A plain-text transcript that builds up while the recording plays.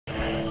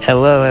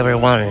Hello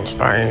everyone,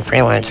 Spartan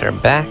Freelancer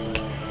back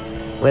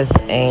with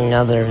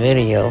another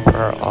video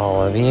for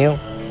all of you.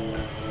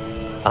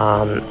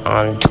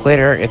 On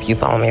Twitter, if you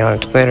follow me on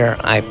Twitter,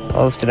 I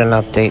posted an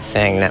update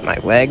saying that my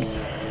leg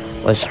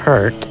was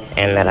hurt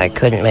and that I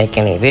couldn't make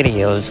any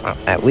videos,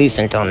 at least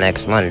until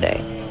next Monday.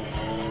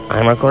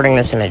 I'm recording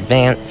this in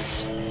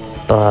advance,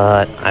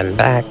 but I'm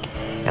back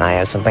and I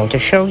have something to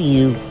show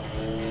you.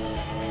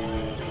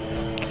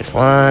 Just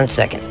 1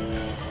 second.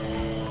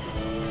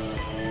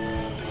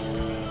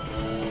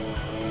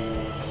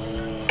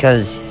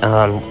 Because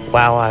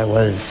while I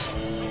was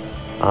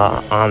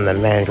on the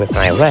mend with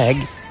my leg,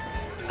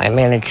 I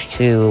managed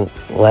to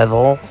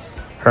level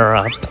her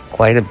up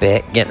quite a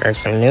bit, get her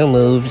some new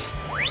moves,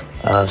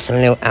 some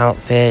new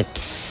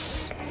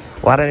outfits,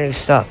 a lot of new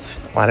stuff.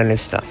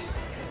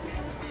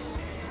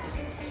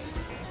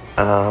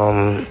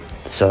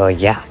 So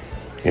yeah,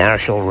 now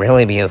she'll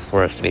really be a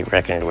force to be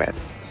reckoned with.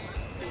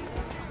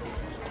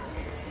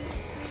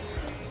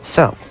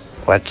 So,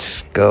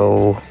 let's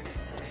go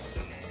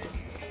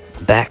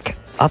back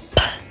up.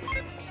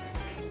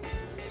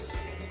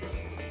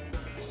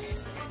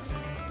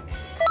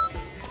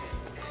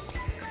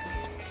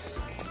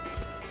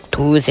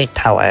 To the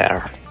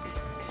tower.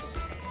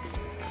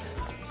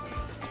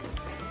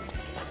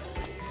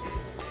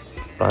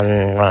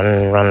 Run.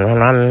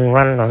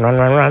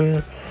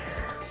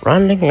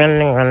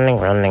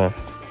 Running.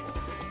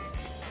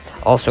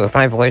 Also, if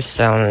my voice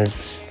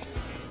sounds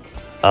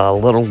a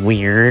little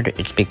weird,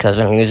 it's because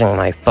I'm using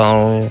my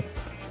phone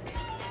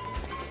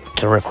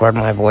to record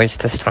my voice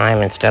this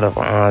time instead of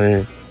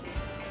on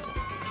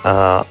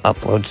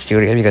Upload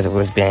Studio because it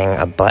was being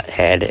a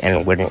butthead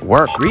and wouldn't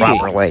work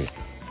properly.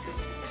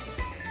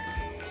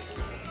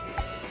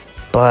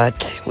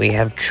 But we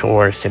have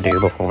chores to do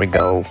before we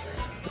go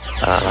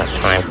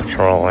time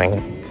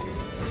patrolling.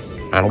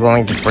 I'm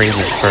going to freeze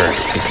this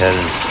first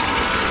because,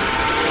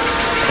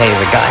 hey,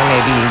 the guy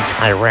may be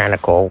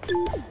tyrannical,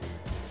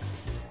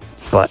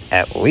 but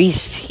at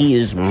least he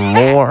is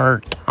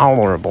more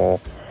tolerable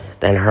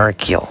than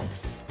Hercule.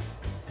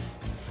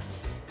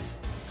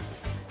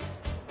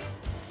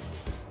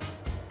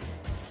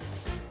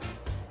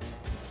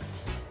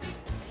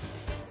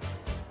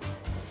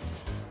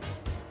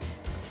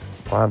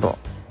 Wow,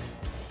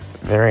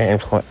 very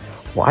influential.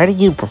 Why do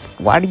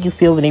you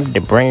feel the need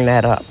to bring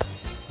that up?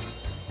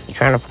 You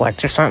trying to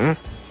flex or something?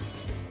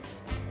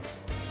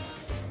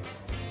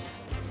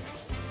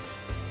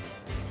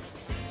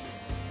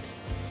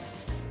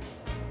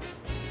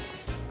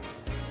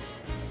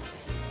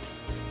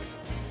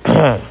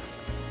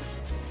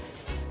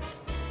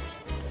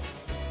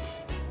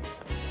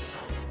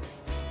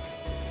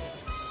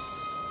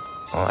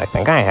 Well, I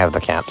think I have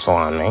the capsule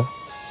on me.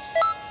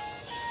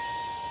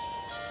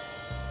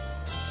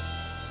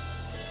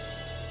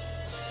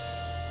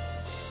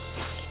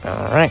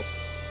 Alright.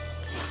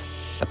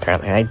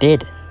 Apparently I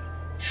did.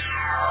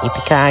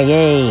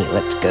 Yippee-ki-yay!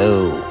 Let's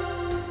go.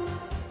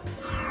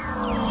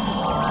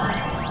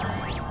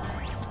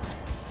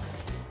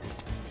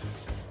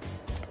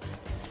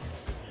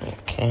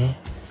 Okay.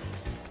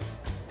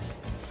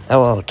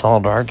 Hello,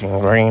 tall, dark,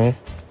 and green.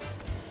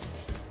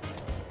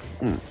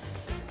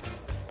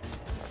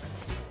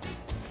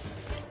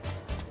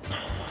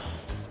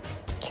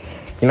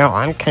 You know,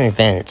 I'm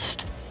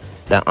convinced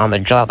that on the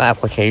job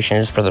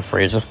applications for the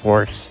Fraser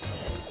Force,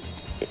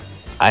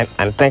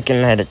 I'm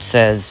thinking that it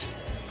says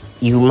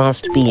you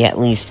must be at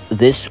least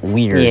this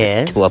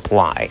weird to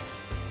apply.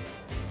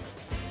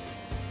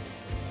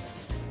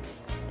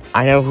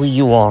 I know who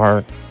you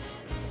are,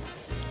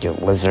 you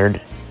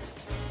lizard.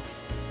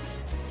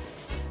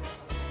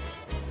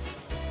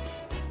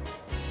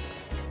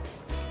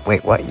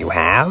 Wait, what, you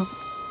have?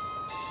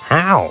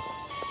 How?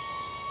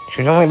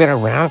 She's only been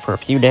around for a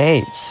few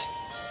days,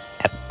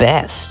 at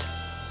best.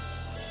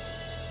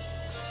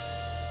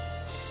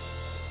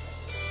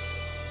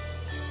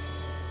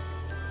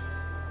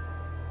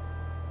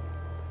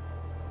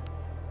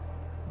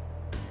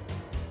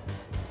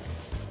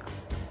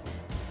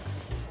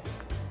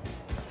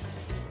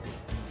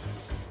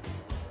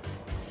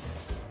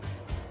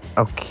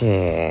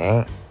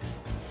 Okay.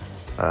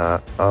 You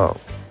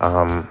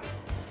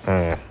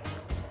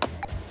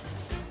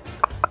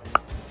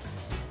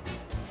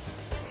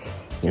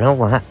know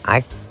what?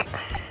 I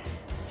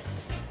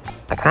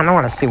kind of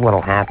want to see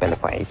what'll happen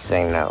if I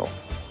say no.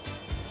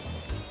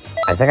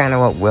 I think I know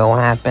what will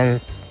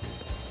happen.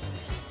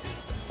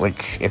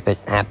 Which, if it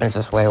happens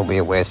this way, will be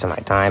a waste of my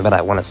time, but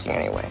I want to see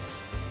anyway.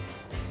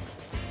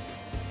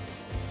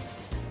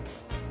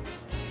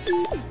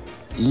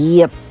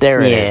 Yep, there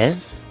it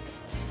is.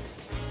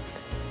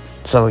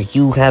 So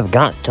you have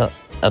got to,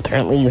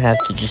 apparently you have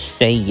to just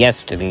say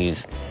yes to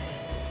these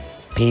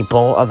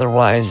people,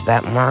 otherwise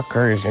that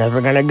marker is never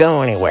gonna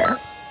go anywhere.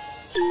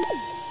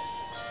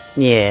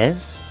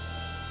 Yes.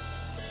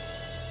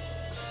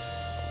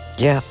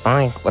 Yeah,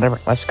 fine, whatever,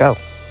 let's go.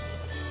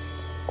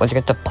 Let's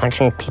get to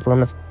punching people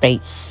in the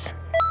face.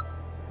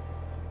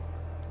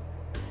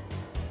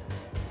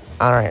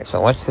 Alright, so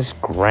what's this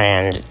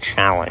grand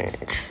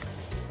challenge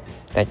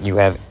that you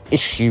have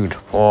issued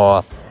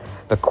for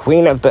The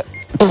queen of the...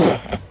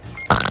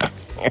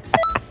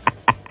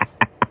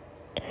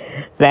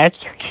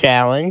 That's your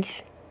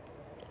challenge.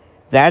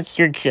 That's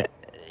your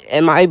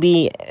Am I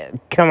being...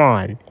 Come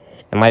on.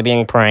 Am I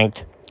being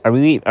pranked? Are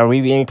we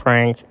being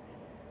pranked?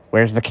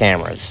 Where's the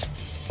cameras?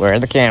 Where are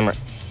the cameras?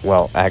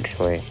 Well,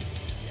 actually...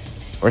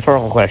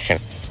 Rhetorical question.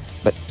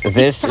 But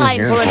this is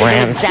your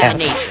grand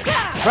test.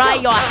 Try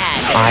your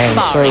hand at I am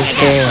so sparring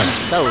scared.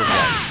 against some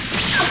soldiers.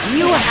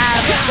 You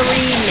have 3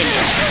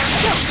 minutes.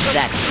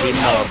 That should be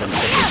more than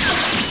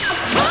sufficient.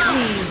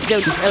 Please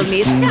don't tell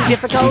me it's too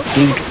difficult.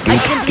 I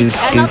simply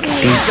cannot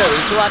lose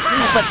those who are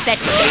too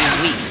pathetically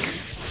weak.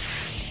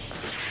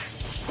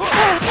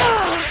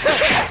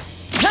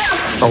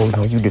 Oh,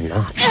 no, you did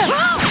not.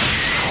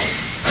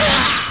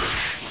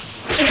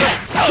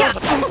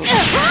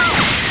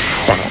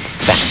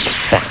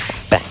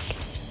 Back.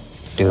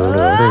 Do.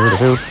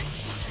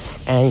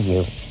 And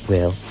you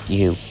will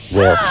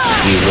bite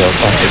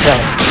the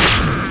dust.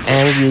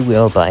 And you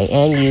will bite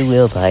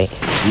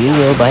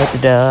the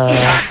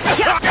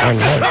dust. And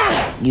then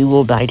you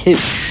will die too.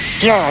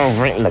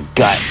 Right in the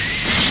gut.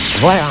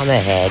 Right on the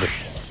head.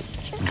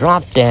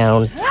 Drop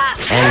down.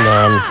 And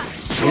then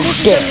you're This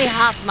is dead. only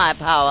half my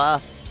power.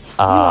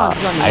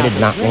 I did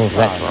not mean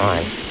that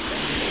rhyme.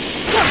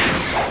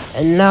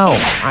 And no,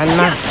 I'm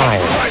not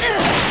tired.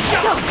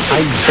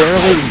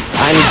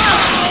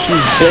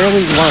 She's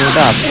barely warmed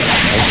up,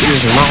 and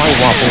she's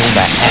mollywopping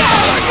back.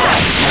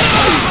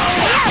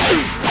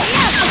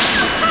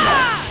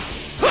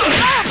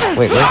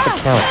 Wait, where's the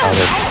count?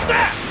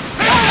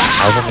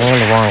 I was looking in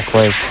the wrong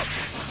place.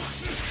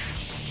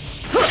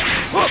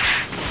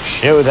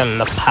 Show them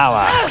the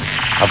power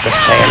of the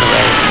Saiyan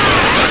race.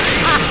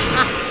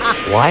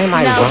 Why am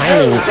I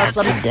rhyming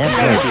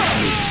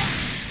accidentally?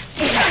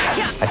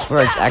 I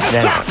swear it's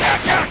accidental.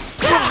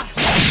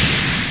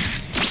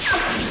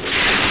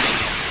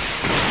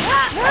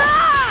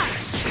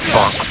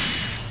 Bonk.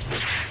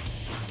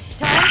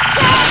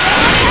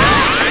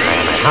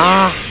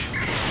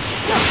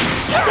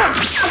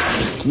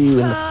 Kick you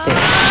in the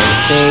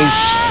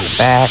face, and the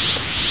back,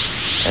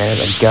 and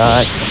the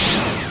gut,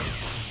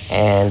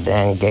 and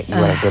then get you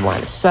in a good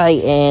line of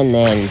sight, and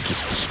then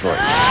just destroy you.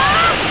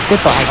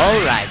 Goodbye.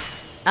 All right.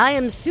 I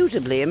am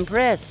suitably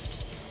impressed.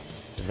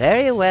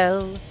 Very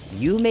well.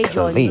 You may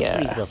join the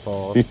Freezer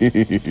Force.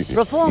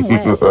 Perform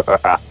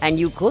well, and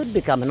you could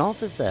become an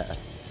officer.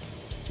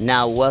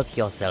 Now work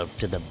yourself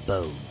to the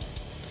bone.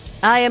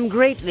 I am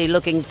greatly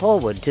looking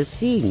forward to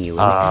seeing you in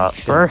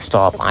action. First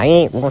off, I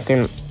ain't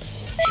looking...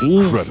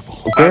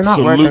 Incredible. We're not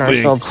working Absolutely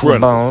ourselves to the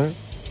incredible. bone.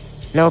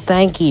 No,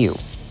 thank you.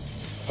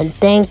 And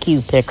thank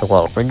you,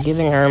 Piccolo, for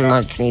giving her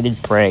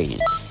much-needed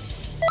praise.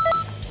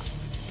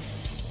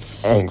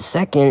 And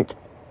second,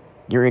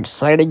 you're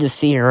excited to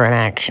see her in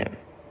action.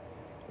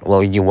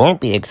 Well, you won't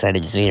be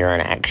excited to see her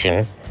in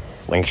action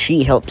when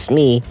she helps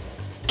me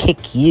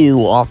kick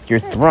you off your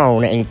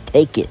throne and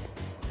take it.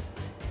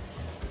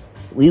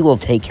 We will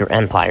take your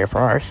empire for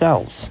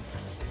ourselves.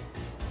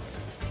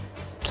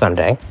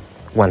 Someday.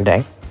 One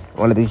day.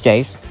 One of these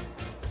days.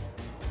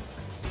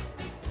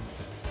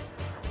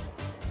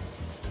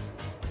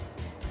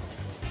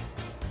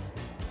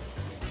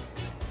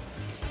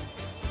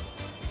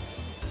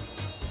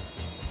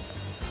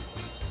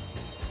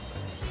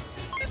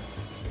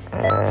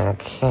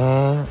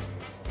 Okay.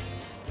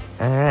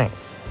 Alright.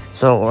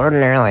 So,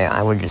 ordinarily,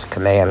 I would just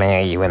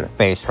Kamehameha you in the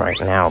face right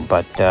now,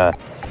 but,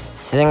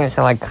 seeing as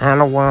how I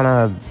kind of want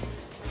to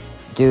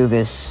do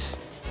this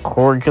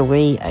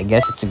cordially, I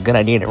guess it's a good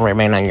idea to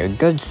remain on your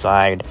good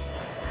side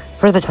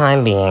for the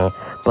time being,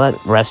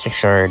 but rest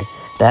assured,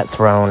 that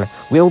throne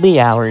will be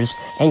ours,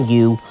 and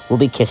you will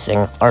be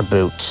kissing our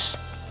boots.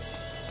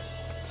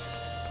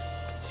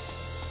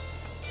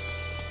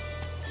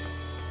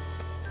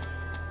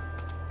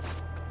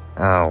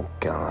 Oh,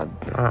 God,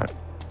 not...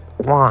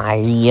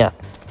 Why?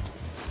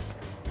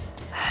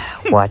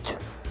 What?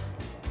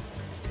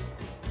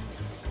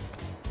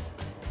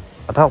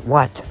 About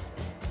what?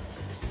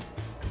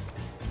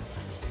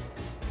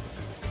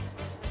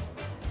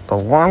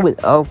 Along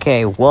with...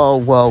 Okay,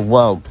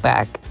 whoa,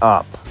 back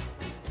up.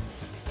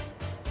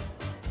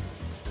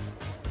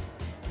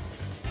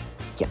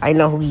 Yeah, I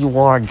know who you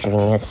are,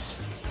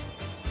 genius.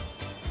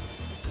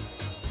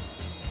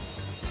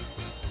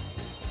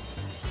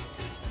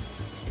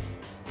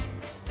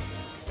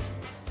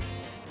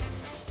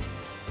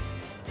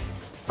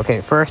 Okay,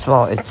 first of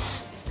all,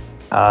 it's,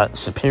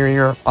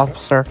 superior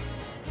officer,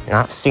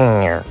 not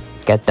senior.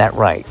 Get that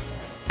right.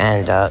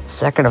 And,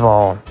 second of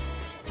all...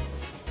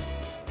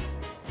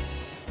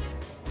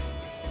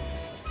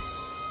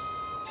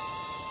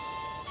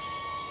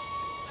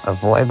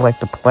 Avoid like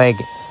the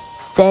plague.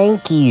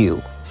 Thank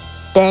you!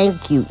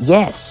 Thank you!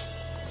 Yes!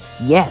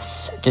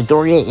 Yes!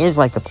 Dodoria is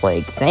like the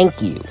plague.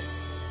 Thank you!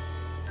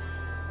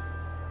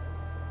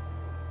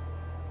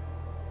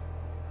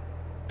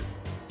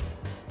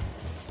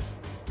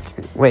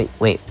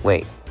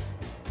 Wait.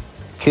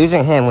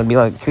 Choosing him would be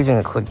like choosing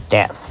a quick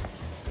death.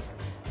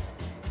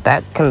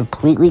 That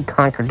completely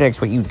contradicts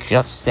what you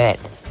just said.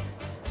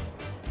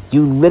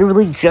 You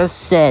literally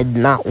just said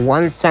not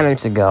 1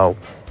 sentence ago.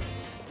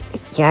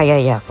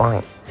 Yeah,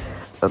 fine.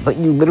 But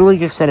you literally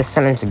just said a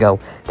sentence ago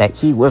that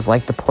he was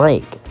like the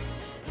plague.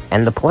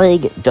 And the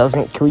plague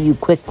doesn't kill you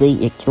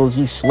quickly, it kills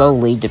you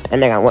slowly,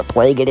 depending on what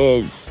plague it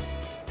is.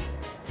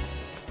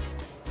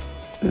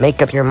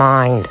 Make up your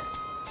mind.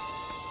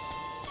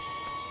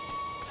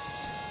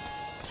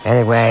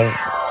 Anyway,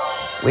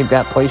 we've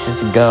got places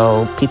to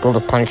go, people to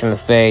punch in the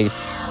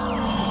face.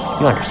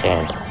 You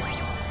understand.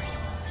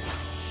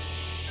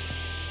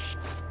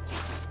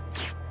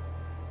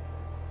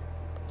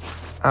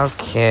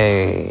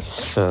 Okay,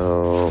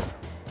 so...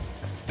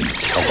 I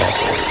got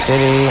the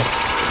city.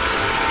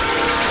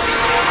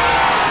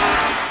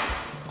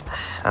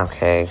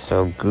 Okay,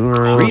 so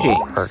Guru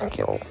or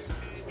Hercule.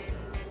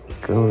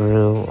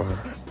 Guru or...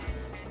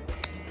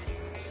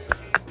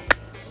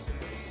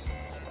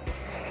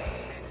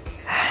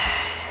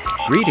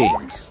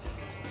 Greetings.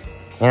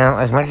 You know,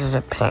 as much as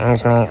it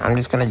pains me, I'm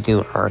just gonna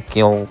do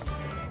Hercule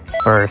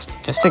first,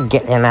 just to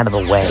get him out of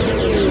the way.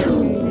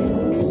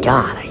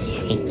 God, I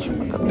hate him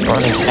with a burning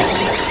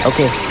passion.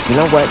 Okay, you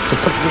know what? To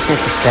put this in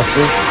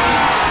perspective,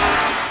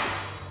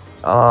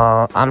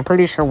 I'm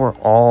pretty sure we're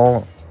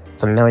all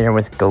familiar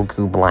with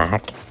Goku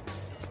Black.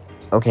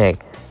 Okay,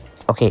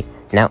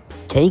 now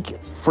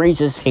take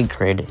Frieza's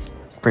hatred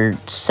for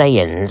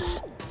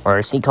Saiyans, or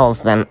as he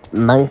calls them,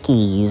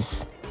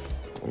 monkeys.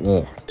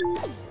 Yeah.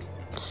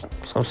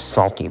 So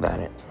salty about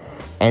it.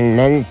 And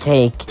then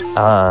take,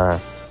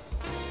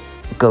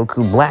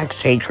 Goku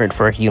Black's hatred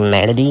for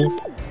humanity,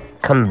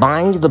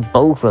 combine the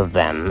both of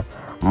them,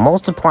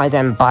 multiply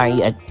them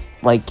by,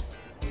 like,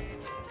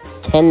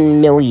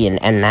 10 million,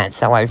 and that's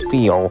how I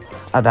feel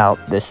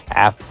about this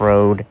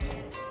Afroed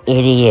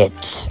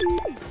idiot.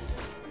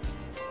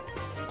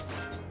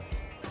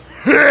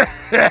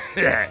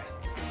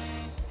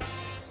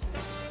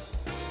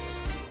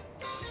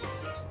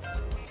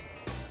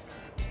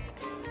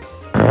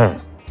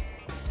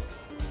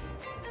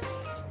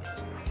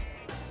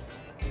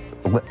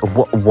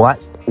 What?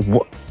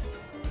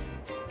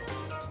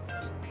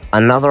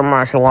 Another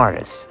martial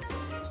artist?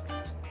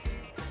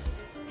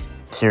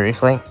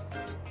 Seriously?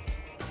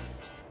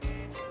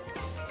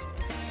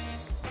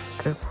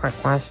 Good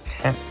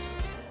question.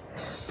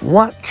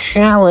 What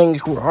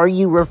challenge are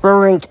you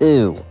referring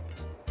to?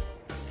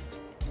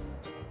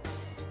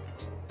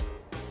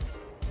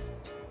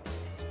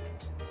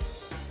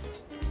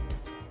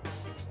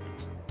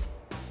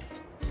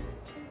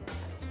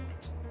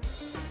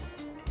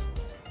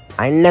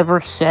 I never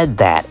said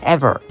that,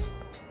 ever.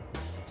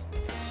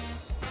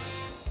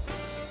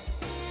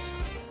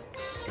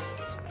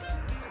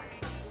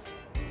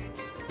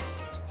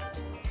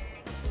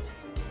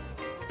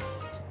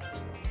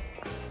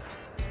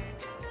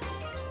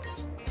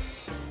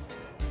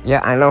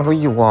 Yeah, I know who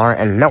you are,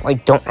 and no, I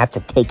don't have to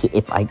take it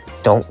if I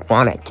don't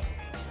want it.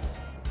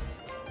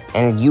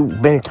 And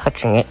you've been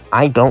touching it,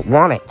 I don't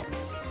want it.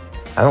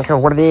 I don't care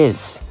what it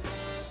is.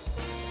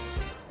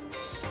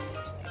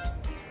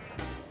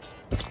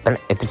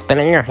 If it's been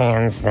in your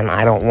hands, then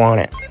I don't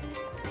want it.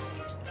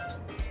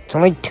 It's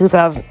only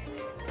 2,000...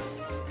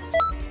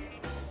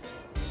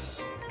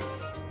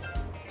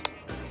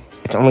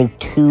 It's only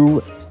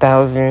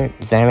 2,000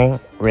 Zenny?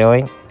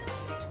 Really?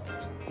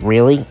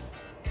 Really?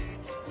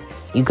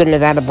 You couldn't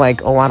have added,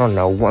 like, oh, I don't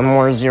know, 1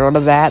 more 0 to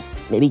that?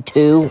 Maybe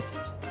 2?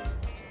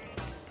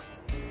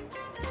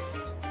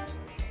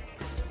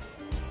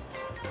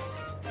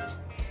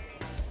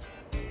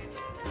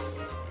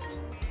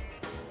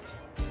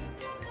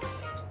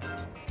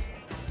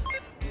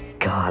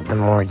 God, the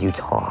more you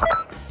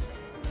talk,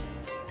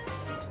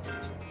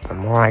 the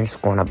more I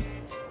just want to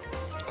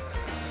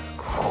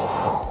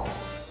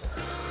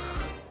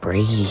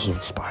breathe,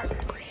 Spartan,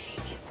 breathe.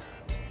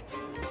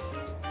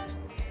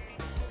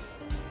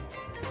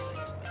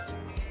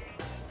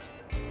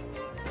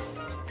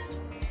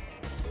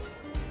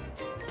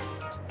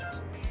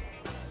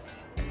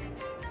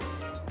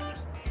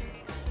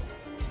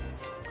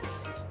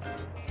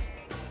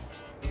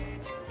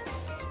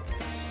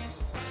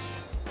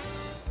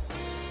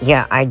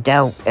 Yeah, I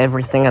doubt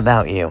everything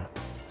about you.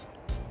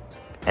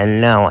 And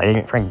no, I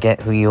didn't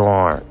forget who you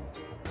are.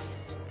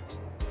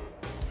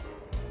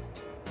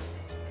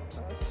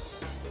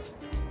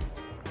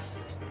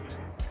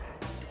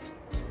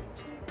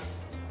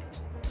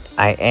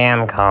 I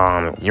am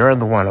calm. You're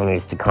the one who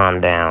needs to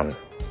calm down.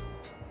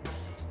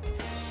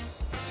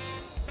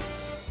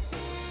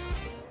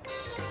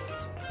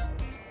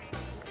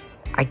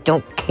 I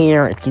don't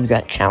care if you've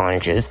got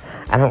challenges.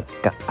 I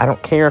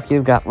don't care if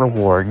you've got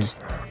rewards.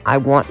 I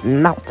want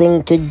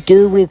nothing to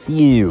do with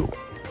you.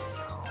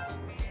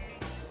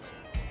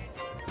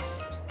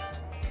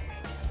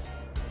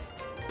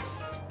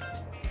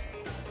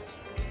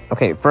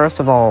 Okay,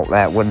 first of all,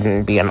 that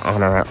wouldn't be an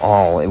honor at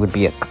all. It would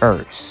be a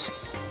curse.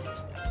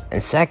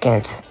 And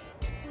second,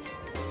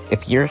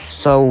 if you're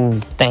so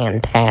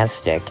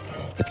fantastic,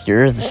 if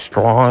you're the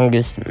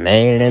strongest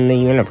man in the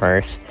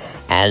universe,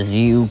 as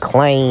you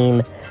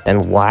claim,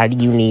 then why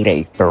do you need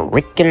a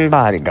frickin'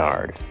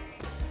 bodyguard?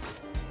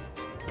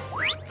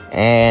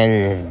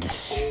 And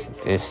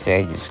This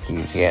stage just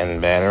keeps getting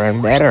better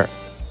and better.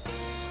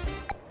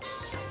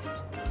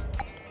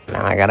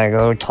 Now I gotta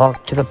go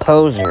talk to the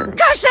poser.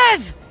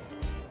 Curses!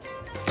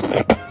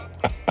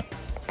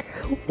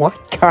 What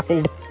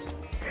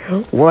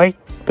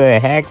the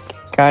heck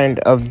kind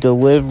of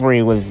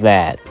delivery was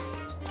that?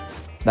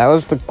 That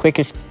was the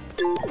quickest...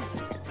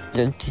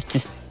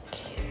 Just...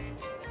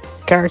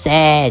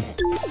 Curses!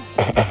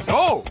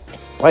 Oh!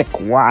 Like,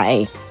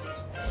 why?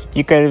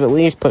 You could have at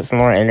least put some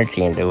more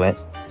energy into it.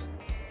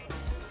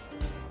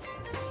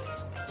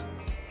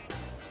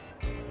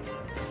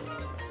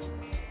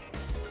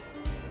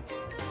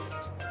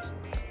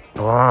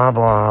 Blah,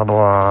 blah,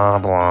 blah,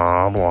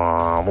 blah,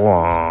 blah,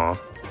 blah.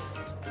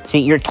 See,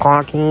 you're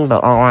talking,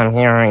 but all I'm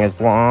hearing is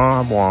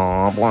blah,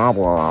 blah, blah,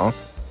 blah.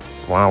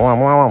 Blah, blah,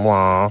 blah,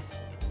 blah,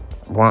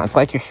 blah. It's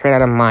like you're straight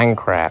out of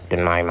Minecraft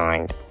in my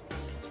mind.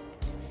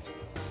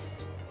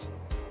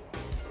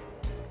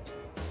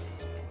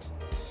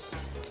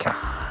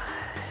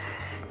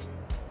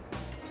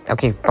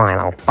 Okay, fine,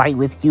 I'll fight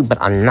with you,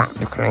 but I'm not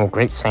becoming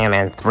Great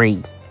Saiyaman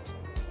 3.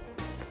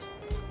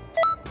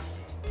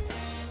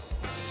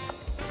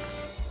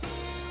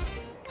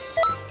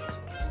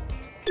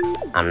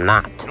 I'm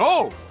not.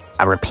 No!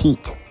 I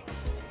repeat,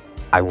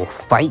 I will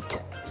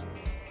fight,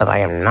 but I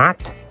am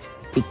not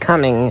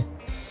becoming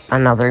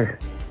another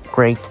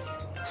Great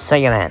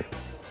Saiyaman.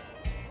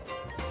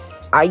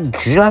 I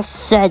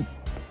just said...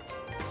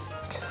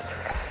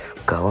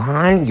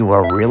 Gohan, you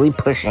are really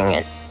pushing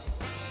it.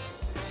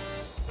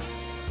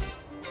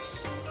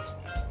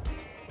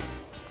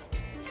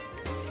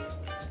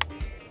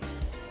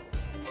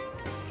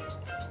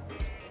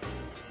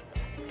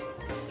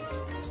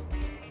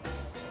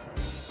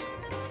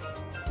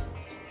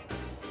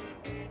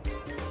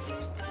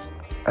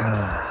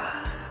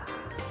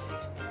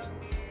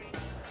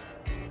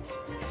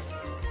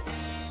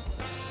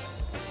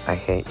 I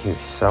hate you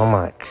so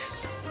much.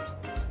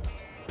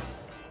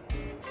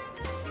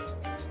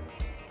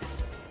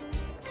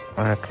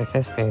 Or it could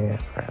just be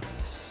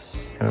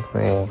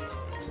simply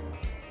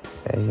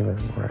that he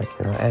was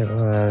working on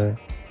everyone.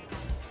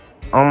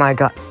 Oh my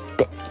god.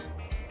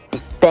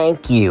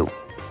 Thank you.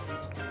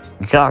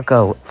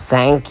 Jocko,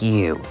 thank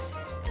you.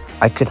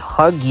 I could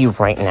hug you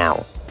right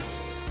now.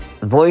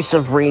 Voice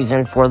of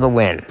reason for the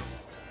win.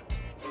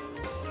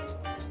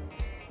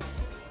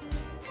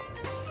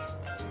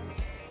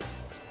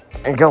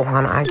 And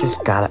Gohan, I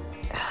just gotta...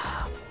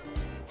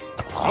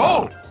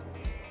 Oh!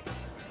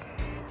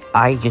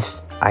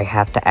 I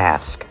have to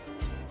ask.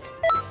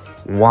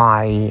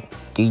 Why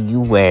do you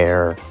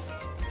wear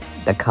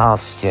the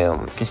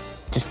costume? Just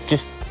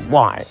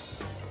why?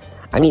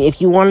 I mean,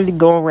 if you wanted to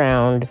go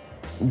around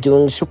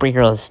doing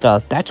superhero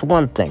stuff, that's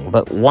one thing.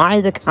 But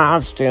why the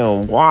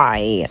costume?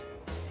 Why?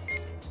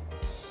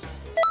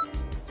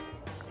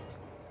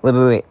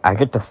 Wait. I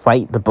get to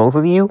fight the both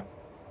of you?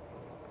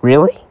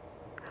 Really?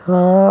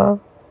 I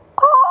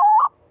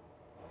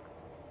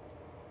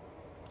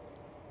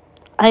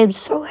am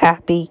so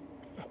happy.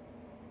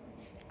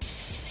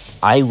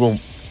 I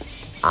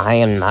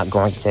am not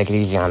going to take it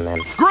easy on them.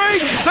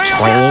 Great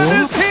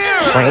Saiyaman is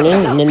here!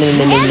 Training? No. And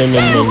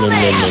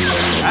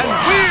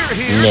we're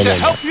here to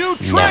help you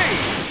train!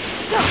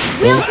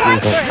 This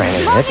isn't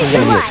training. This is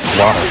going to be a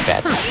slaughter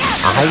fest.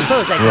 I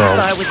suppose I can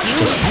spar with you,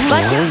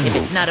 but if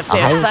it's not a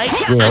fair fight,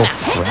 I will grab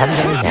If you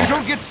them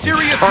don't get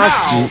serious toss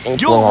now, you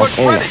into a you'll regret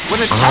volcano. it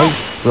when it I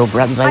comes! will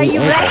grab by the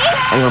ankle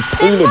and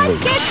repeatedly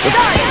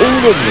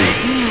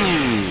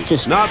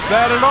just Not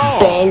bad at all!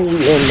 bang you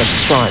in the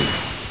sun.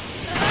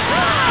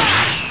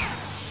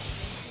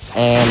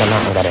 And I'm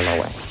not gonna get in my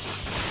way.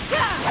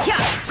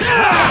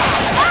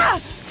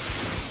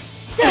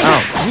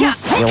 Oh,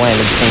 you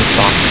landed some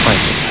soft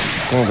punches.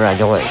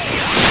 Congratulations.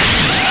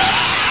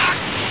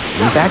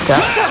 You back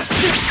up.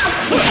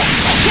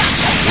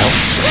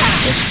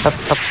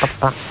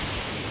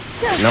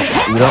 Nope,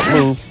 you don't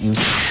move. You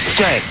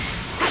stay.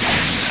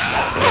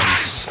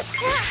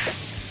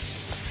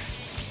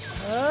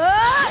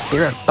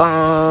 Spirit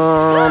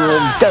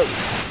bomb, go.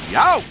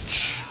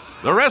 Ouch!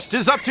 The rest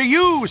is up to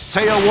you,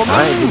 Saiya woman!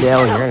 Alright,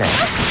 Goodell, you're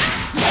next.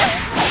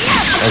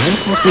 Now, you're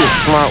supposed to be a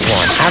smart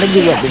one. How did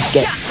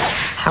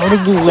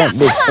you let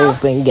this whole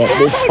thing get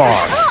this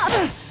far?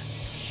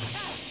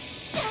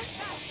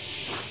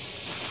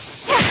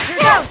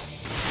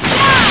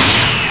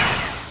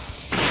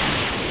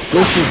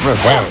 This is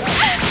revenge.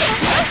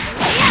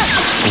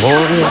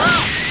 Glorious,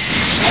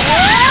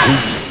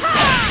 sweet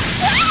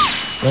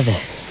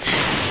revenge.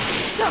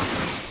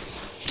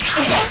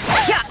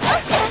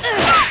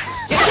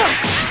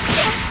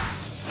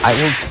 I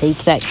will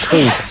take that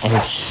cape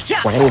and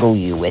strangle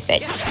you with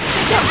it.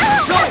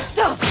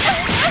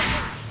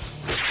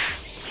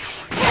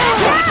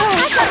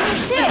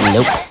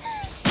 Nope.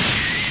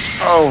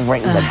 Oh,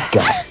 right in the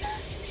gut.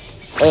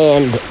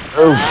 And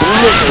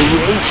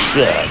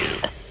obliteration.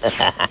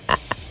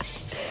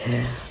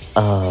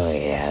 Oh,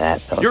 yeah,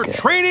 that felt Your good.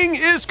 training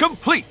is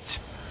complete!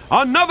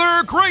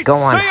 Another great Go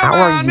on, how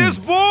are Saiyaman you? is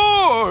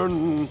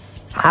born!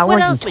 How What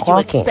are else you would you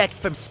talking? expect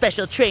from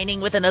special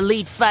training with an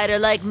elite fighter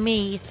like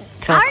me?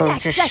 Choco, Our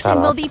next just session shut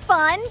will up. be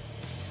fun.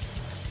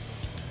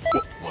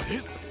 What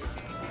is?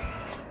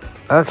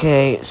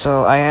 Okay,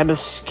 so I had to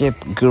skip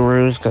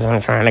gurus because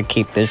I'm trying to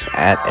keep this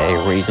at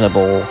a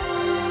reasonable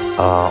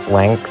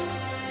length.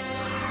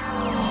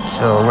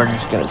 So we're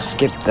just gonna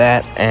skip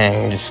that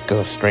and just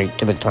go straight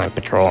to the time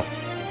patrol.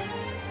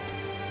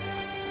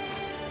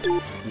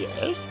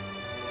 Yes?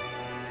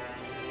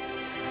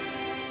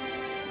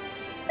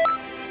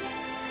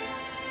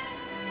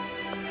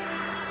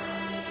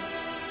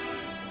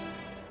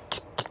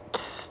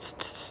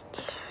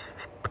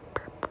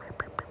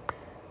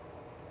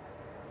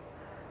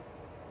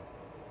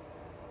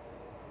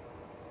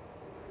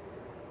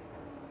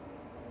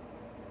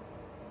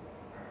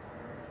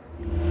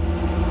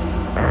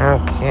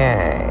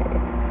 Okay.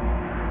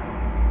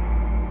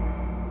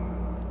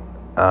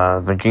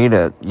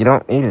 Vegeta, you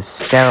don't need a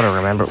scout or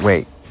remember.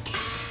 Wait.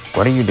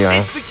 What are you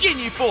doing? It's the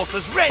Ginyu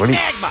Force's red What are you-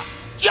 magma!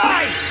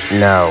 Jive!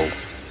 No.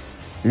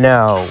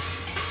 No.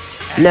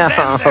 And No,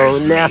 then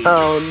there's me,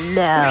 no,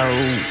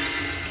 no.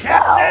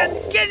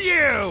 Captain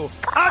Ginyu of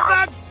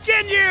the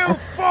Ginyu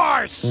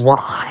Force!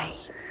 Why?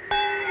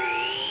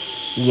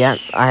 Yeah,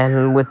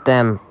 I'm with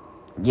them.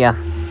 Yeah.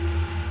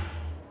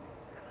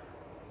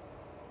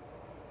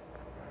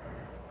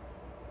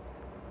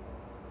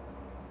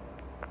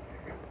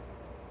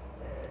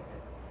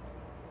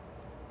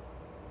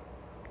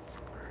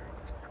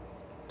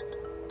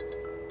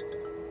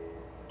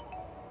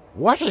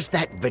 What is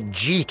that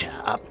Vegeta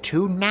up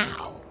to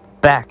now?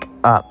 Back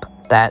up.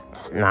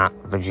 That's not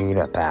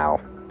Vegeta,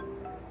 pal.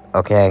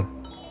 Okay?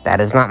 That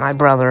is not my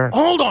brother.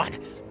 Hold on!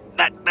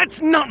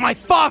 That's not my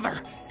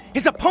father!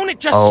 His opponent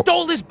just Oh.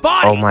 stole his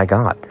body! Oh my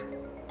god.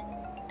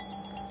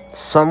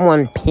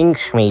 Someone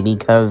pinched me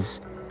because...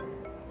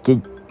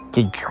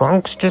 Did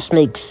Trunks just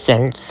make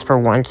sense for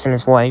once in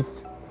his life?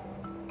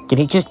 Did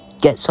he just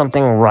get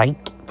something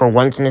right for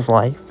once in his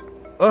life?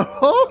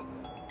 Uh-huh.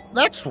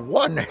 That's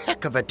one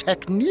heck of a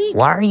technique.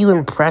 Why are you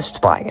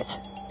impressed by it?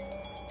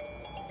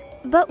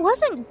 But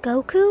wasn't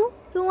Goku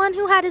the one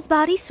who had his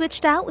body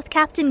switched out with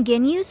Captain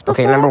Ginyu's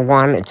before? Okay, number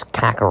one, it's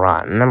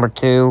Kakarot. Number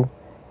two,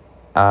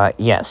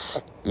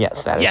 yes.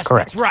 Yes, that is Yes,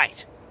 correct. that's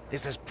right.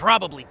 This is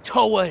probably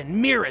Toa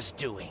and Mira's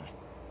doing.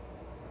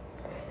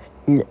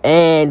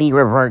 And he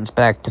reverts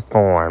back to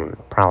form.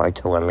 Probably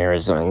to what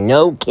Mira's doing.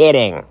 No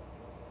kidding.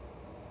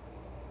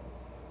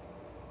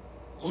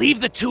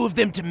 Leave the two of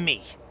them to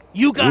me.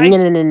 You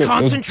guys No.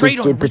 concentrate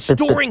on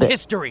restoring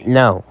history.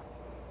 No.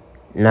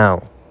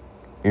 No,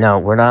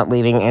 we're not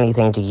leaving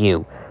anything to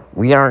you.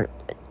 We're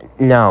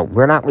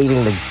not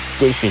leaving the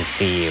dishes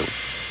to you.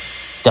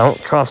 Don't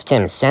trust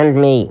him. Send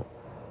me.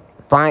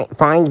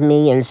 Find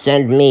me and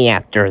send me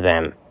after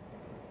them.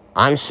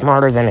 I'm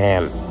smarter than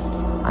him.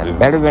 I'm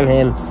better than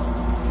him.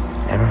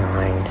 Never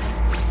mind.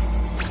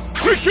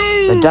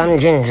 The Dumb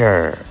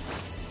Ginger.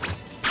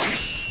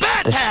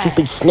 The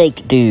stupid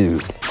snake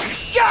dude.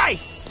 Jive!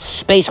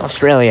 Space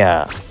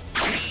Australia.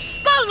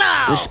 Go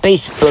now! The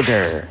Space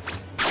Booger.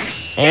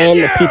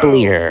 And the People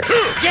Eater.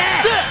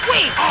 Yeah!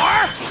 We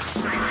are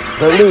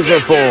The Loser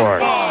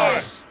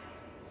Force.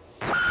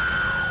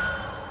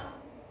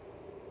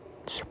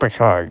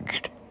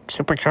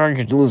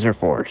 Supercharged Loser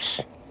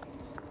Force.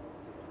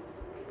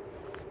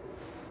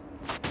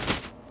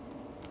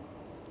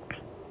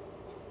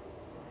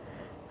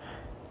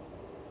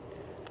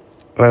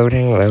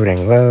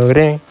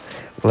 Loading.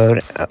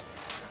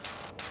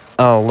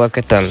 Oh, look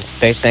at them.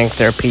 They think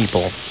they're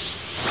people.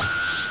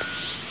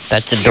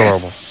 That's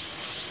adorable.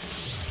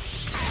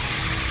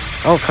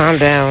 Oh, calm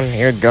down.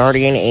 Your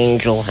guardian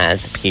angel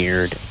has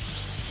appeared.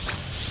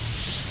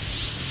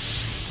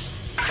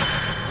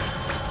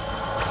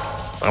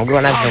 I'm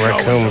going after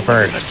Raccoon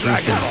first.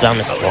 He's the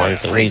dumbest one,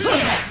 so he's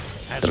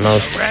the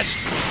most annoying.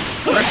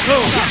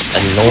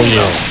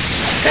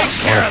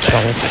 I want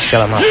Trunks to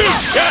shut him up.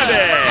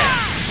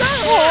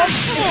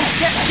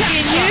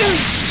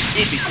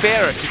 It'd be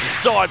fairer to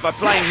decide by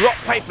playing rock,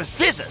 paper,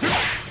 scissors.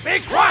 Be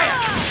quiet!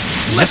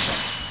 Listen,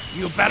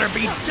 you better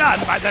be done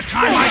by the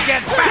time I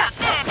get back.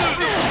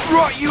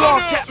 Right you are,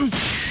 Captain.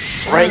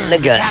 Right in the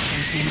gut.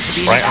 Captain seems to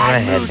be Right in a on the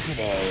bad head. mood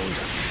today.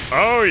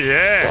 Oh, Don't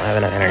yeah. have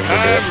enough energy to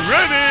do it. I'm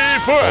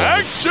ready for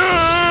action!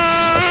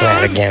 Let's try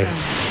it again.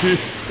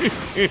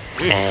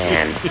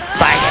 And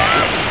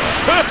fire!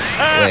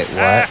 Wait,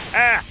 what?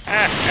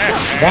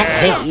 That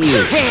hit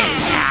you.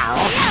 Now,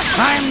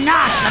 I'm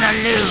not gonna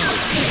lose.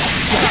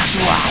 Just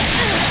watch.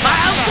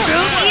 I'll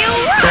prove you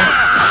wrong!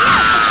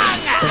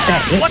 Did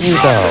that hit you,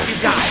 though? You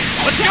guys,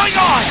 what's going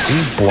on? Are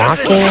you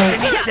blocking?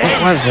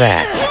 What was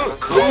that?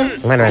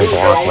 Might have been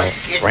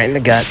blocking. Right in the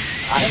gut.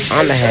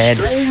 On the head.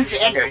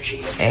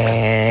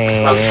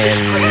 And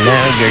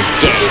now you're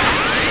dead.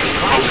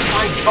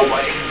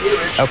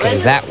 Okay,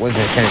 that was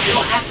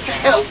intentional.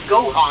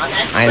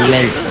 I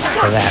meant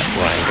for that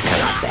one to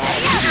come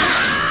back.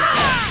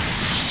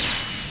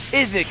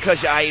 Isn't it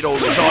because you ate all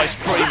this ice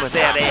cream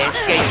without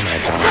asking? Oh my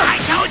god.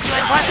 I told you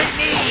it wasn't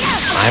me.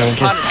 I'm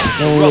just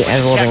kicking the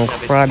evolving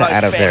crud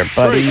out of their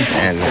buddies,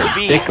 and they're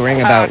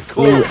bickering about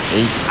who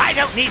ate I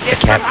don't need the this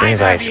from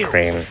captain's either of ice you.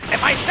 cream.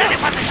 If I said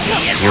it wasn't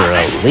me, it You're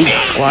wasn't an elite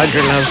me.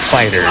 squadron of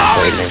fighters,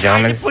 ladies and Trying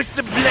gentlemen. to push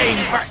the blame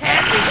for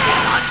everything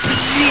onto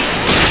me.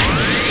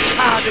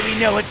 How do we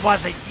know it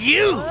wasn't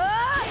you?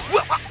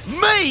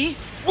 Me?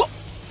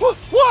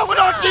 Why would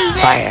I do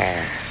that?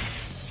 Fire!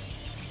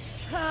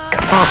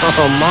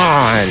 Come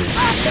on!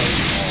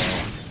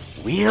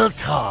 We'll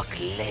talk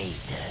later.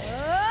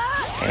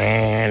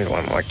 And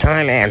one more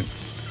time, and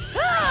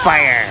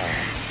fire!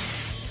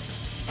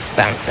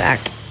 Bounce back.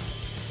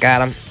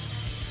 Got him.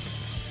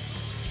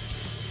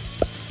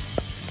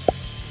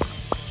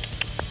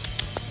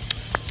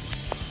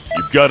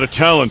 You've got a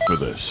talent for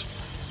this.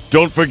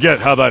 Don't forget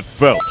how that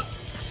felt.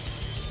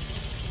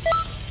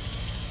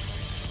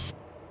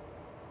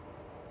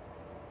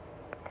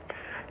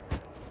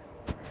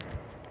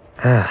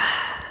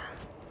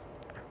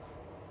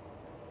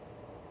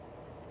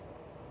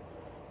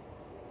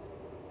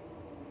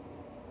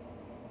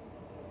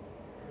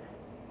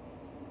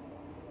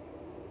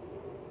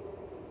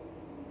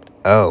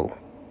 Oh.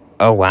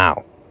 Oh,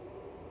 wow.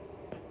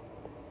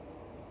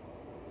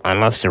 I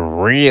must have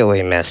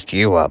really messed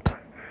you up.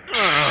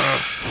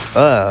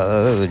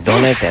 Oh,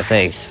 don't make that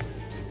face.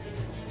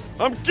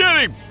 I'm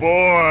getting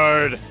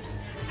bored.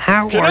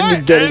 How Can are I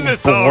you getting end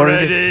this bored?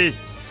 already?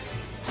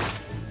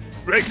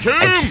 Raccoon!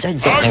 I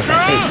said don't make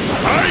that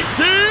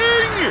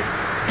Fighting!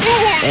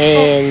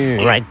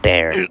 And right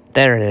there.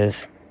 There it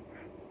is.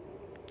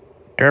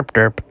 Derp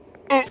derp.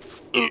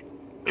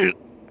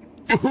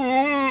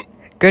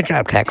 Good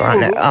job,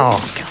 Kakarot.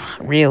 Oh,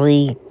 God,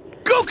 really?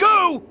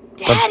 Goku!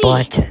 The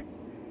butt.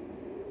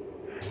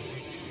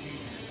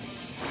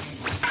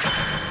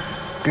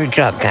 Good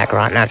job,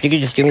 Kakarot. Now, if you could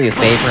just do me a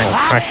favor and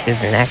crush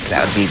his neck,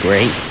 that would be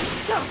great.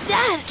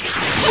 Dad,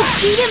 you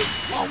beat him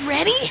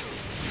already?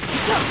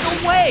 No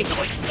way!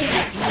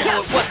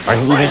 Are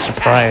you even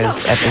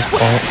surprised at this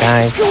point,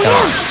 guys? Come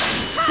on.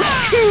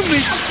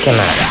 Come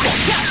on.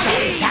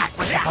 That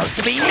was supposed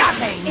to be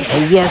nothing!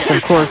 And yes,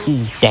 of course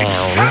he's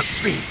down.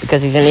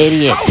 Because he's an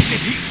idiot.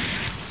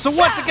 So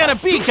what's it gonna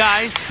be,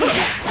 guys?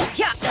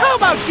 How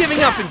about giving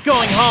up and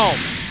going home?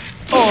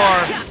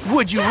 Or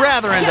would you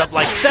rather end up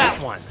like that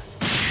one?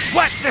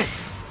 What the?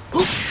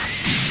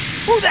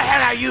 Who the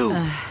hell are you?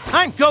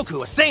 I'm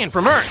Goku, a Saiyan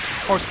from Earth.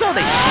 Or so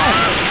they tell me.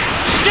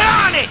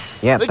 Darn it!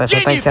 Yep, that's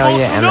what Again, they tell you,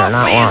 boss and will they're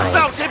not be lying.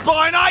 insulted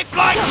by an ape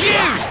like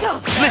you!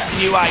 Listen,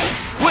 you apes,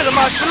 we're the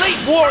most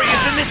elite warriors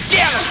in this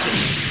galaxy!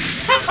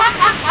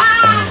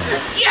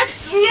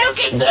 Just look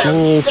at them.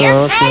 Can you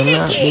They're folks will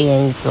not be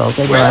panicking.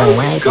 insulted by Well,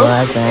 my go.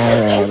 blood?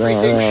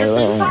 Everything should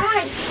be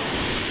Fine.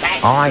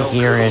 All I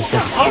hear is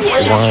just And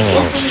we're whining.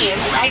 swooping in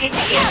right at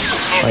the end.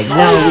 Like,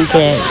 no,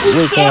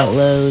 we can't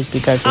lose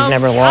because we've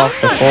never lost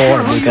I'm not before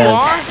sure who you because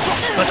are,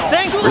 but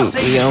thanks for we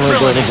saving only go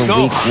Krillin to and the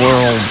weak Gohan.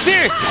 world.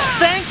 Seriously,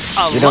 thanks a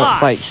We don't lot.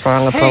 fight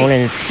strong Hey,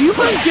 opponents. do you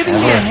mind giving me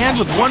a ever. hand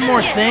with one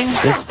more thing?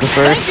 This is the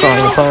first strong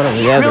opponent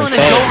we ever Krillin and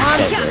faced. Gohan,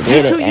 That we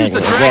you did two it, use and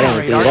the we're Dragon getting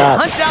Radar beat to up.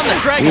 hunt down the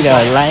Dragon We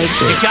don't Ball. like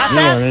it. You got We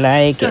that? don't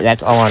like it.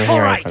 That's all I'm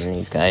hearing right. from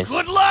these guys.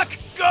 Good luck,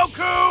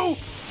 Goku!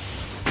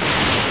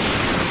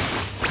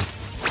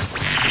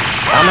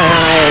 Come on,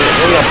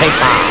 we'll face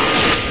off.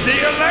 See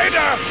you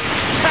later,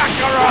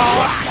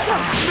 Kakarot!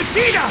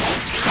 Vegeta!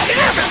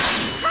 Damn it!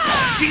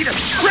 Vegeta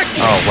tricked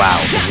me! Oh wow,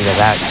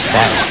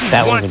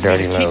 that was a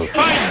dirty move.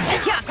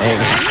 And it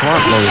was a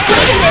smart move,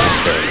 but it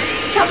was dirty.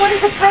 Someone is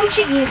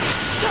approaching you.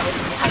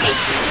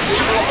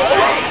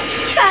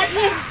 Bad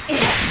news.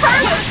 It's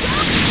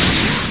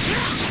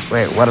Trunks.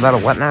 Wait, what about a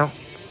what now?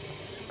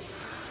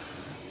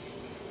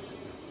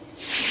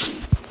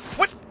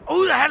 What?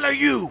 Who the hell are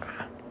you?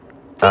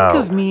 Think Oh.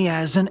 of me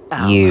as an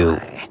ally. You.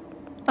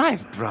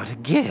 I've brought a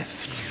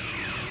gift.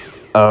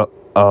 Oh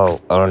no.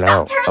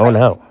 Oh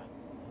no.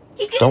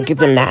 He's getting Don't give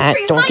them that.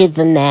 tree of Don't life. give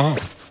them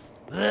that.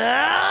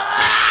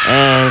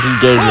 And he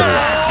gave them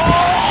that.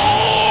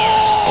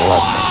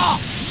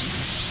 Lovely.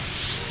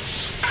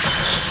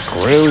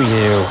 Screw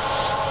you.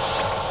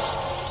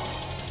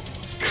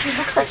 He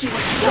looks like he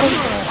went to go.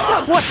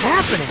 What's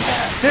happening?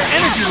 Their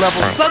energy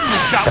levels suddenly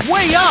shot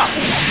way up.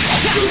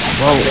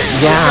 Well,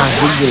 yeah,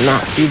 did you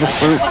not see the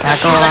fruit,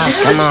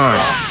 Kakarot? Come on.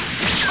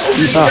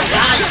 Keep up.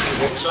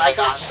 It's like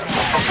us are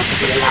supposed to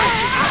be allowed to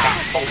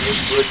have holy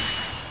fruit.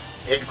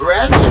 It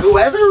grants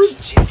whoever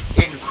eats it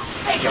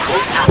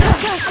incredible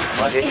powers,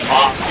 but it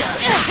costs an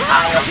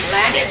entire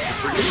planet to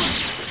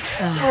produce.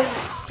 Oh,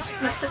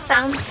 must have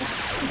found some.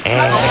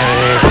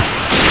 And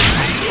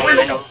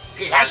Criminal,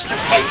 he has to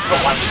pay for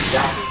what he's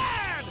done.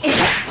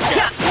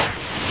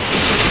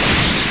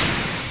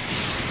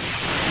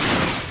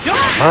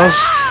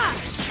 most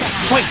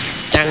Wait,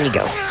 down you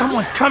go.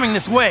 someone's coming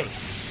this way.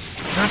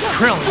 It's not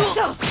Krillin.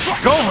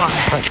 Gohan.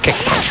 Punch, kick,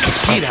 punch,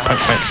 punch,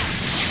 punch.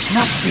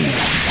 Must be.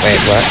 Wait,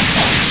 what?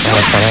 That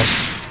was coming.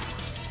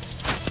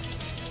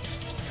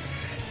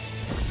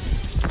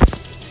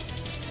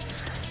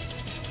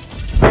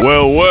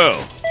 Well,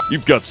 well,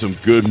 you've got some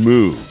good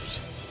moves.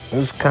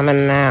 Who's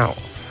coming now?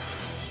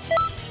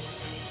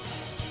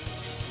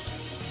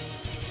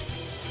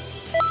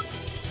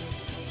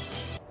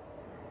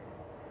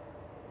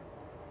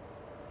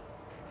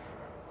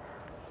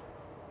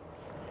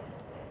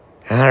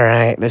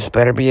 This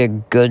better be a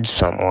good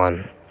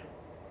someone.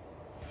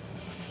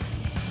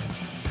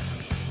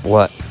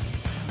 What?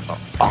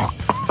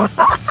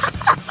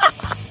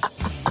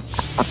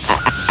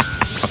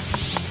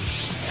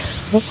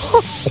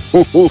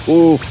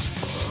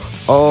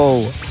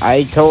 Oh,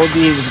 I told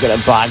you he was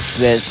gonna botch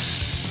this.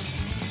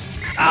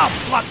 I'll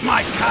pluck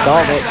my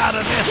comrades out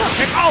of this.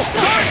 Oh,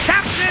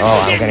 Captain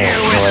I'm gonna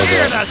Ginyu enjoy is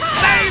here to this.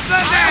 save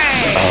the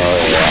day! Oh,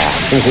 yeah.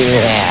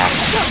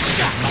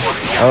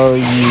 Yeah. Oh,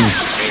 you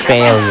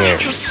failure.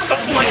 You stole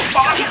my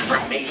body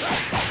from me!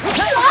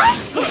 What?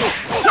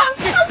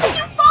 Trunks, how could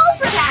you fall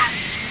for that?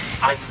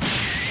 I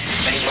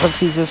failed. Because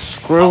he's a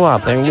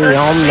screw-up, and we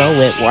all know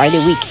it. Why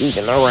do we keep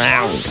him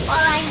around?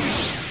 Fine.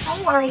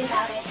 Don't worry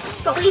about it.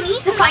 But we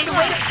need to find a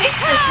way to fix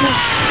this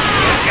mess.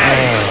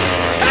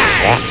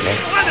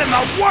 What in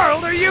the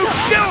world are you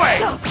doing?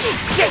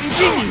 Getting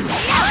Ginyu!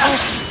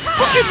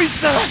 Forgive me,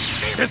 sir!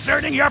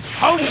 Deserting your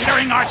post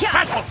during our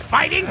special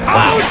fighting pose?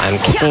 Wow, I'm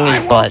kicking his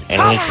butt,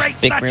 and he's tolerate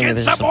just bickering with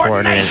his such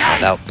subordinate insubordination.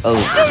 about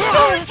poses.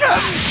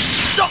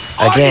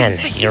 Again,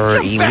 Again,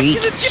 your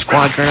elite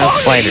squadron of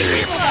fighters.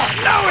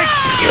 No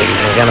excuse!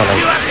 Ladies and gentlemen.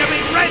 You have to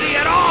be ready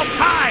at all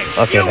times!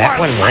 Okay, you that are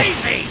one went.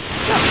 lazy!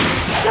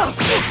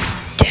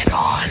 Get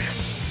on.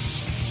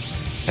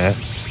 Huh?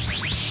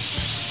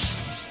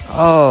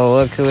 Oh,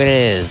 look who it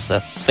is.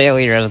 The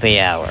failure of the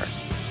hour.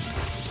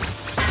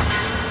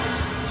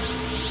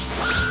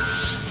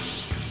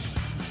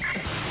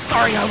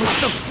 Sorry, I was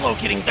so slow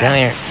getting back.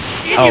 Giant.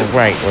 Oh,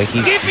 right. Well,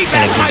 he's Give me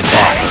gonna back give my it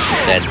back, body. like you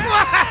said.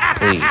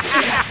 Please.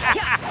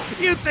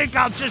 You think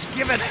I'll just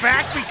give it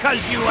back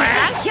because you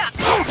asked?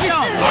 Don't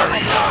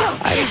worry.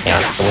 I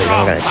can't believe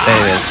I'm gonna say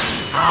this.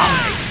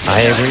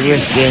 I agree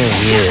with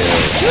Ginyu.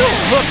 You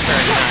don't look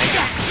very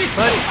nice,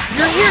 but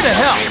you're here to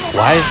help.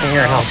 Why isn't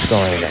your health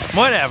going down?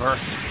 Whatever.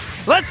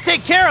 Let's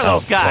take care of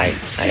those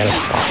guys. Right. I gotta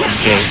swap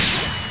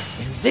space.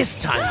 And this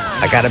time,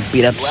 I gotta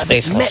beat up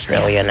Space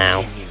Australia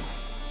now.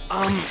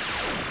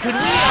 could we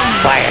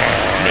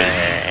Fire!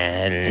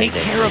 take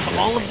care of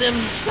all of them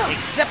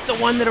except the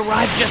one that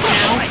arrived just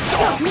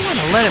now? You want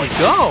to let him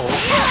go?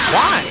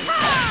 Why?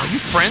 Are you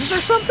friends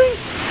or something?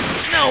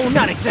 No,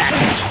 not exactly.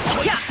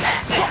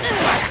 This is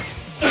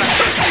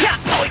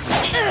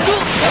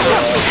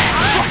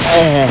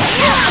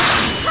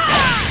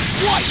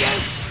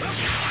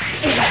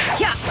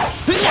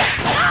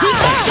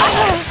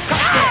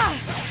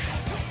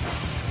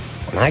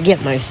When I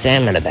get my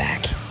stamina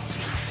back.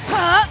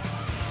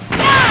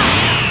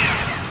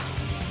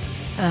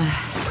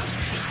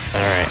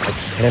 Alright,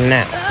 let's hit him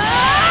now.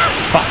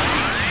 Fuck.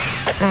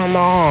 Come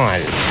on.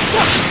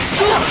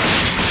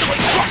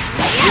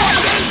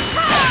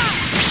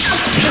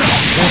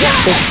 Just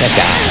fix the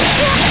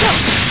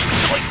guy.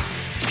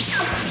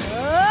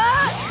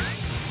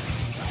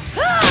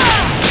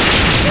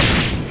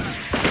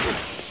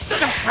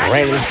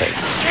 Right in his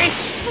face.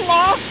 It's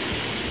lost?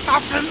 How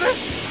can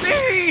this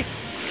be?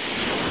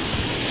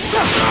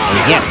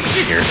 And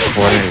yes, your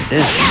subordinate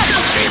is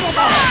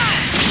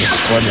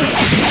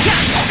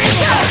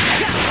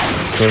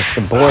your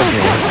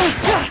subordinates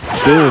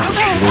did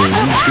lose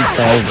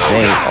because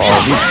they are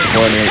weak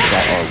subordinates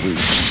that are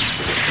weak.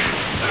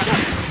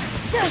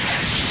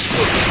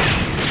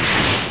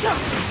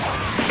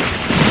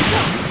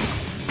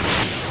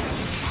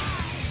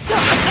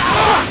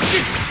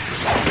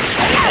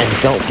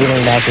 And don't give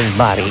him back his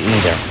body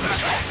either.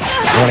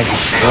 I'm gonna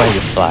destroy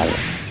his body.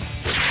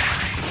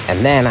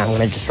 And then I'm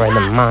gonna destroy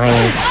the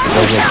mind,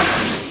 the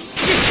will.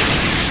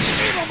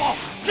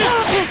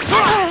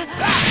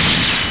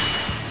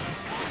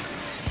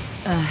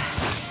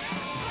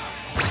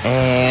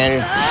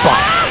 And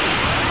fire.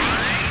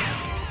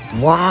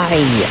 Why?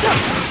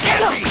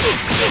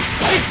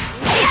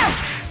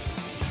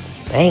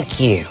 Thank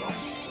you.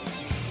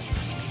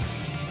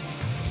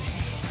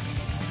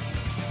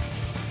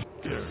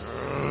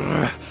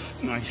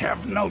 I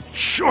have no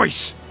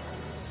choice.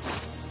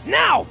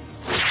 Now!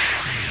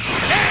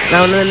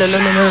 No, no, no, no, no,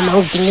 no,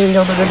 no, no,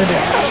 no, no, no, no.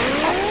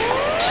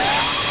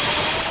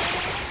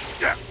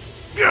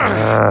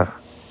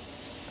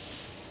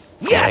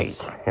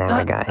 Yes! Great. Now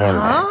I got him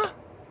back.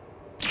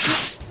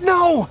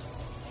 No!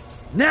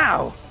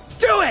 Now!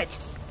 Do it!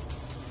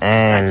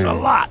 And That's a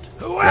lot,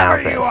 whoever now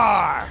you this.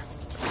 are!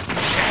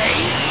 Okay,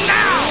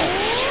 now!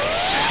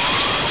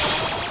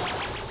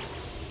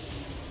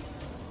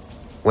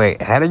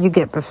 Wait, how did you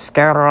get the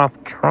scouter off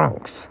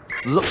Trunks?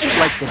 Looks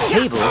like the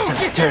tables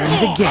have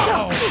turned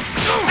again.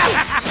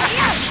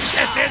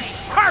 This is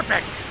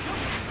perfect!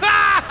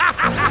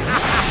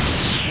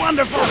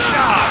 Wonderful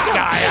job,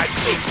 guy I've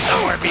seen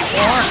somewhere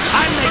before.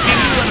 I'm making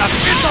you an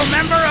official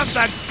member of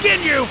the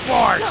Ginyu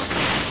Force!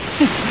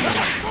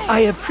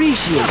 I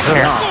appreciate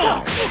the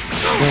offer,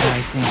 but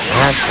I think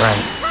That's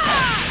right.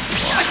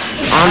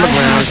 On the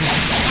ground.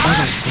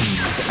 other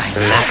things I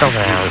Smack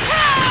around.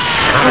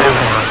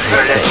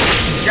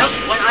 Just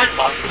when I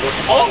thought it was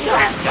all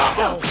wrapped up.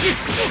 So,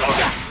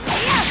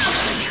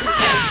 the truth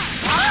is,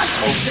 this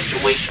whole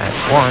situation is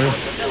That's my one.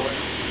 responsibility.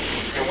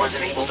 I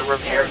wasn't able to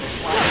repair this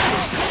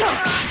last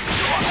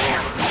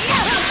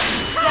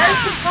There are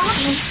some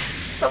problems.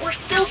 but we're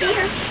still here.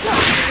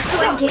 Goku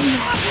and Ginyu,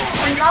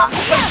 we're not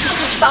supposed to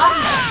switch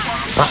bodies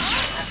like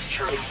that. That's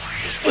true.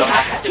 We'll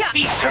have to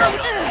defeat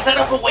Turtles and set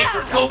up a way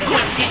for Goku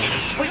and Ginyu to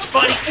switch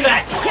bodies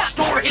back to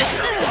restore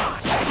history.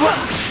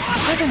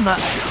 What in the...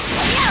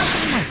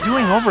 What am I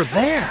doing over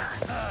there?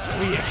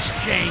 We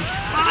exchange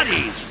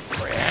bodies,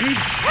 friend.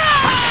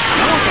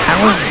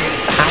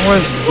 How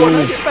was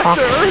Ginyu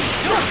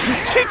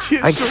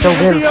talking? I killed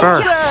him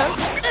first.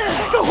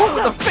 Go home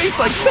with a face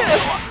like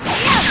this!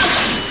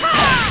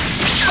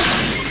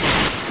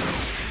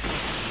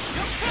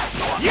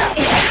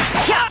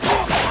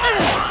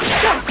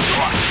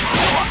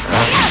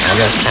 I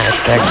guess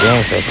hashtag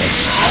game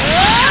physics.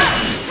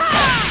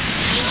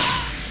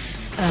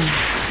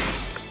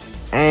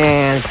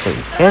 And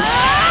please hit.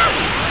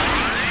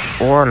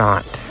 Or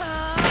not.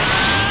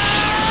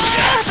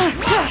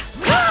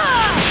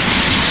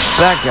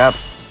 Back up.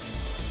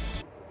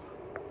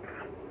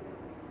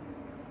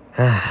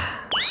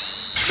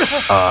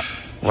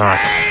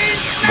 Rocket.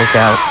 Look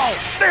out.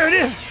 There it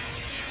is!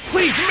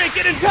 Please make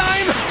it in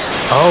time!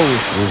 Oh,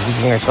 she's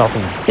using herself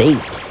as bait.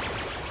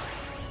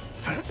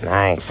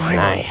 Nice, Finally.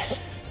 nice.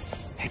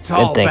 It's Good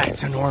all thinking. back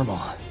to normal.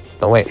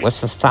 But wait, what's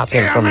to stop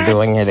him Damn from it.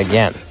 doing it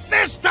again?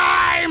 This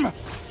time!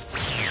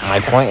 My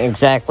point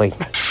exactly.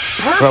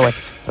 Throw it,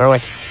 throw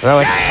it, throw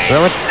it,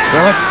 throw it,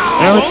 throw it, I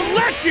throw it. won't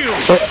let you!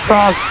 Throw it,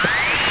 frog.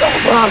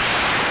 Frog.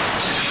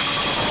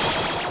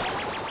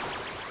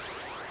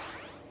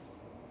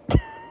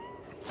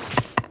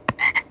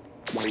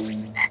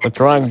 What's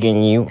wrong,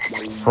 Ginyu?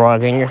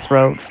 Frog in your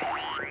throat?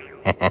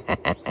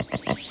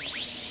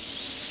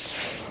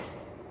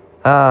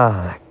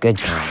 Ah, good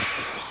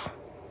times.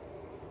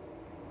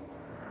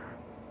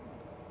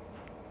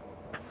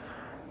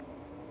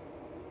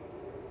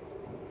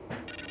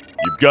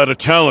 You've got a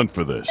talent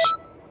for this.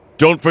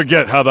 Don't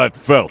forget how that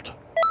felt.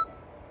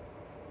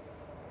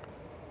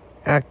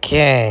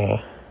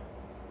 Okay.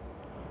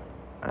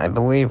 I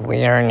believe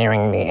we are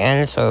nearing the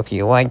end, so if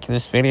you liked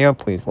this video,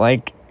 please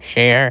like,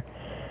 share,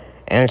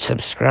 and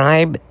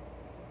subscribe.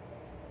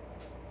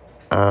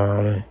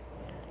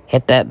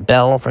 Hit that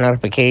bell for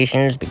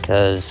notifications,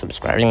 because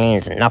subscribing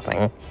means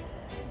nothing.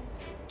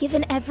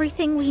 Given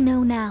everything we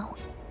know now,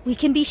 we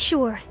can be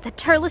sure that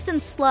Turles and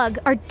Slug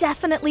are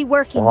definitely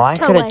working Well, I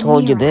with could Toa have and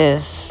told you Mira.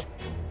 this.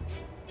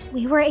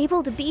 We were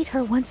able to beat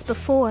her once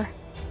before,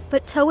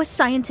 but Toa's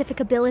scientific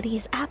ability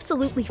is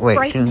absolutely Wait,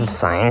 frightening. she's a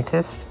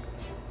scientist?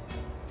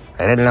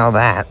 I didn't know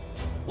that.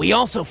 We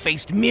also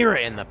faced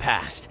Mira in the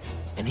past,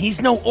 and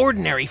he's no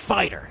ordinary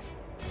fighter.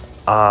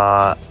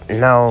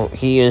 No,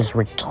 he is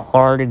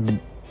retarded.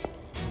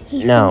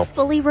 He's No. been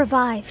fully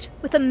revived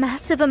with a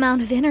massive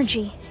amount of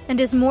energy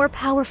and is more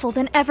powerful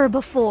than ever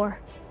before.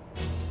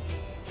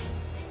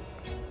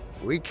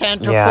 We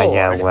can't Yeah,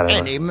 afford whatever.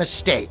 any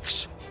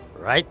mistakes.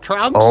 Right,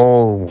 Trunks?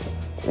 Oh,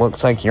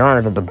 looks like you're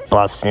under the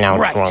bus now,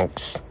 Right.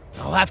 Trunks.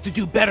 I'll have to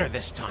do better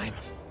this time.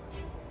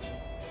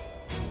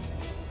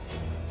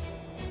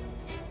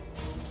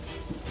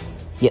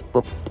 Yeah,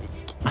 well,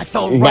 I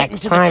fell right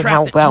next into the time, trap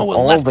how that about Toa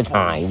all left the for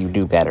time me. you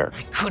do better?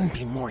 I couldn't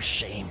be more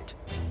ashamed.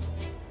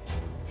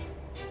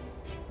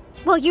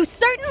 Well, you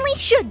certainly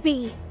should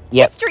be.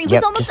 Yep, History was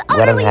yep, almost just let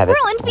him utterly have it.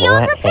 ruined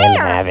beyond Let repair.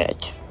 him have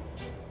it.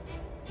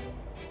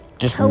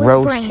 Just Toa's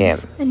roast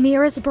brains him. and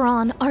Mira's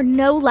brawn are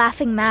no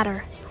laughing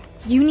matter.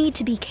 You need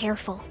to be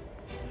careful.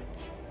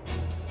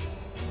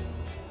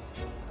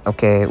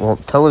 Okay, well,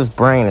 Toa's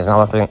brain is not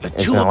laughing. The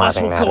two of us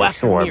will go after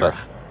sure, Mira.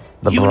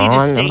 but the You need to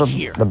brawn stay of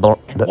here and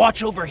the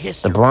watch over the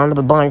history. brawn of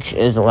the bunch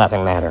is a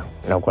laughing matter,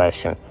 no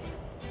question.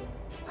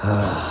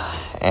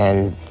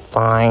 And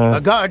fine.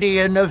 A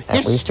guardian of At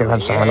history. least you'll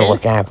have someone to eh?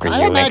 look after I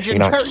you, make imagine sure you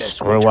don't Turles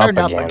screw will turn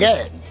up up again.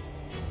 again.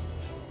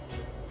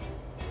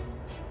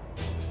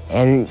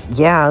 And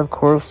yeah, of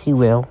course he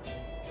will.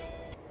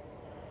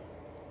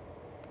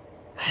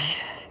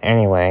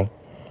 Anyway,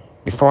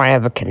 before I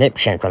have a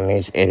conniption from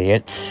these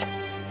idiots,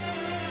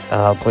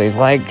 please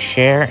like,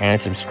 share,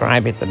 and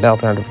subscribe, hit the bell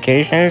for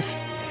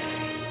notifications.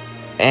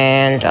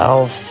 And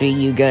I'll see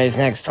you guys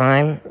next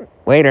time.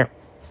 Later.